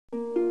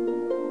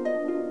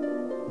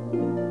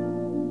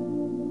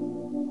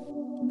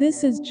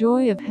This is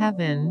Joy of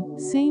Heaven,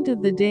 Saint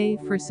of the Day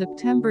for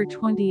September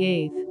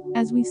 28th,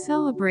 as we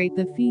celebrate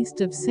the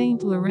feast of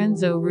Saint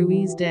Lorenzo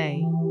Ruiz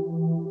Day.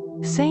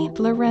 Saint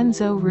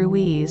Lorenzo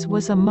Ruiz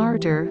was a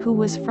martyr who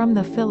was from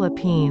the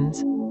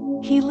Philippines.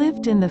 He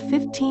lived in the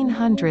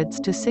 1500s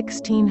to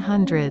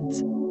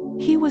 1600s.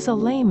 He was a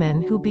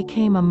layman who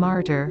became a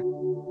martyr.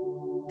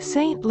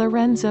 Saint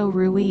Lorenzo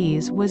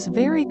Ruiz was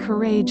very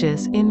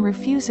courageous in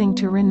refusing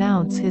to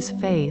renounce his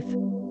faith.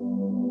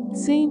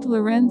 Saint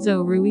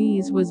Lorenzo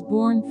Ruiz was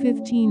born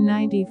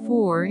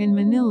 1594 in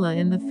Manila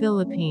in the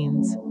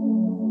Philippines.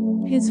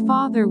 His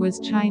father was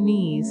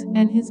Chinese,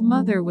 and his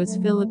mother was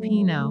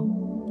Filipino.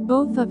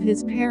 Both of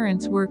his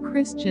parents were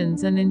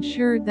Christians and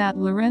ensured that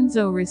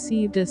Lorenzo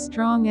received a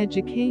strong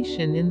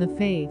education in the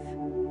faith.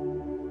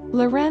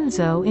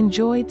 Lorenzo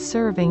enjoyed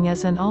serving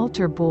as an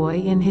altar boy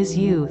in his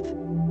youth.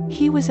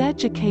 He was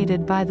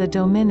educated by the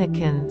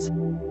Dominicans.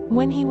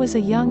 When he was a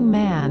young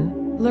man,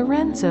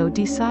 Lorenzo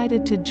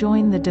decided to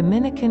join the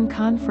Dominican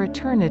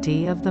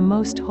Confraternity of the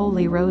Most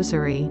Holy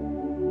Rosary.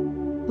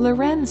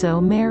 Lorenzo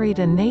married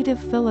a native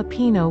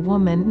Filipino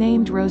woman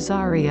named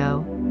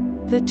Rosario.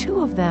 The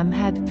two of them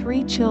had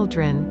 3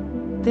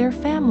 children. Their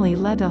family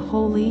led a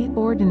holy,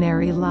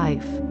 ordinary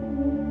life.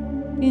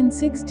 In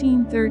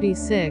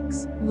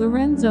 1636,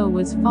 Lorenzo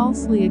was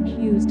falsely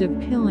accused of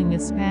killing a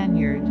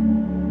Spaniard.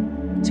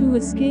 To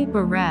escape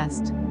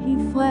arrest, he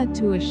fled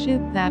to a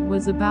ship that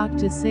was about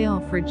to sail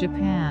for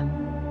Japan.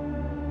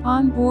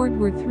 On board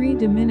were 3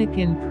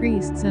 Dominican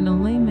priests and a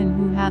layman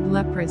who had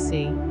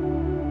leprosy.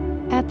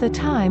 At the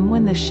time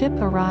when the ship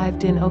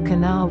arrived in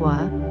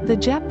Okinawa, the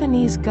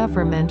Japanese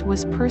government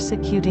was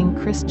persecuting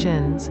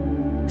Christians.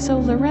 So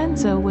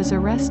Lorenzo was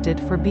arrested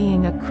for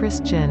being a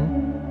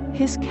Christian.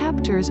 His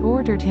captors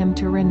ordered him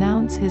to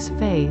renounce his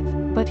faith,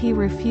 but he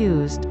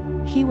refused.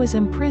 He was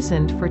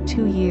imprisoned for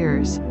 2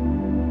 years.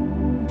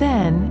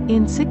 Then,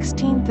 in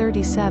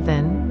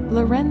 1637,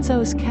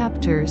 Lorenzo's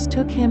captors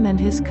took him and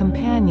his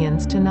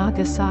companions to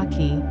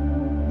Nagasaki.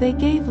 They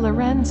gave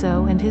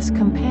Lorenzo and his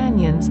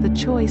companions the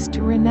choice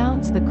to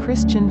renounce the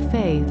Christian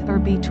faith or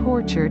be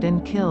tortured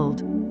and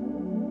killed.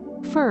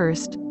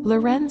 First,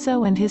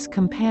 Lorenzo and his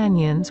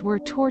companions were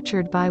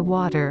tortured by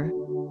water.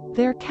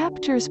 Their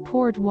captors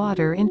poured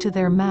water into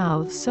their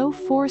mouths so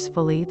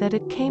forcefully that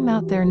it came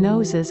out their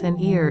noses and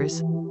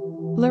ears.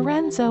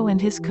 Lorenzo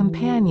and his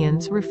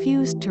companions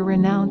refused to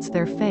renounce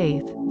their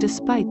faith,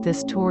 despite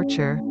this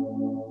torture.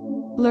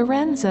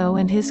 Lorenzo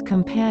and his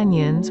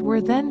companions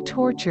were then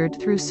tortured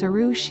through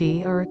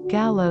sarushi or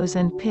gallows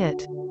and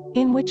pit,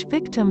 in which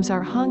victims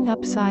are hung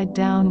upside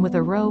down with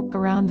a rope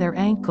around their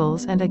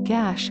ankles and a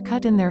gash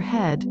cut in their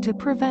head to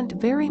prevent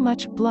very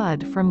much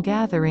blood from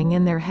gathering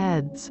in their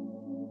heads.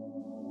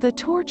 The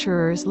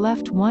torturers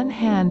left one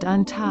hand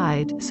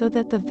untied so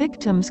that the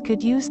victims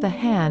could use the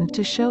hand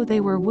to show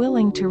they were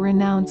willing to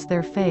renounce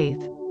their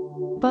faith.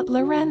 But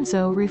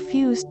Lorenzo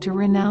refused to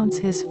renounce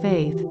his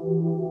faith.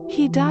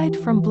 He died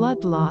from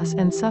blood loss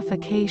and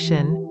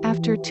suffocation,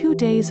 after 2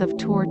 days of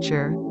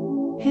torture.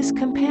 His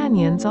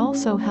companions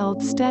also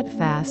held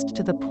steadfast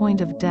to the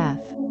point of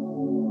death.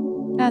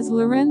 As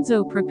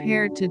Lorenzo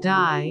prepared to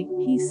die,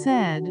 he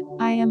said,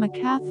 "I am a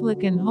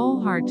Catholic and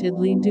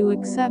wholeheartedly do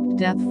accept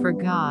death for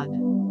God.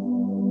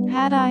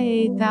 Had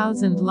I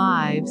 1,000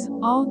 lives,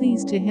 all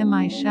these to him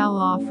I shall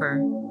offer.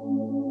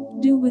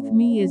 Do with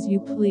me as you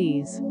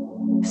please."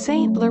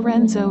 Saint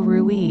Lorenzo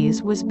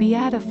Ruiz was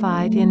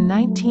beatified in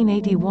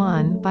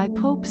 1981 by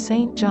Pope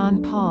Saint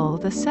John Paul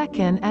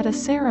II at a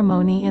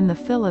ceremony in the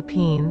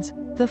Philippines,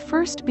 the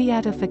first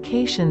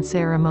beatification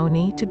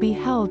ceremony to be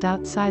held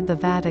outside the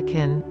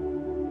Vatican.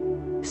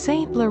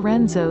 Saint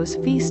Lorenzo's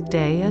feast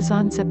day is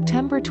on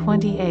September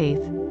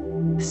 28th.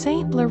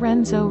 Saint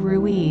Lorenzo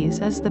Ruiz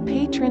is the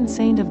patron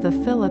saint of the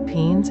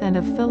Philippines and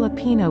of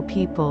Filipino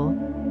people.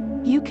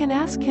 You can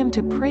ask him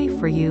to pray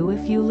for you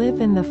if you live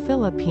in the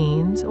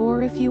Philippines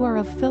or if you are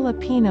of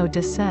Filipino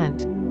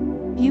descent.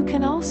 You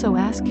can also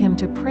ask him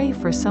to pray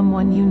for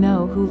someone you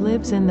know who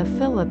lives in the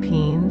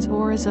Philippines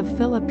or is of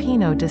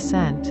Filipino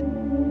descent.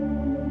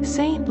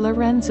 Saint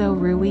Lorenzo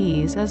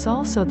Ruiz is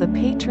also the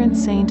patron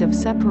saint of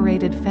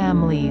separated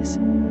families.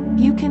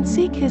 You can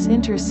seek his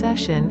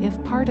intercession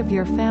if part of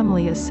your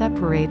family is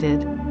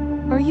separated.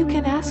 Or you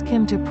can ask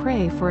him to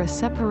pray for a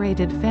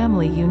separated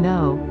family you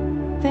know.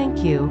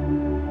 Thank you.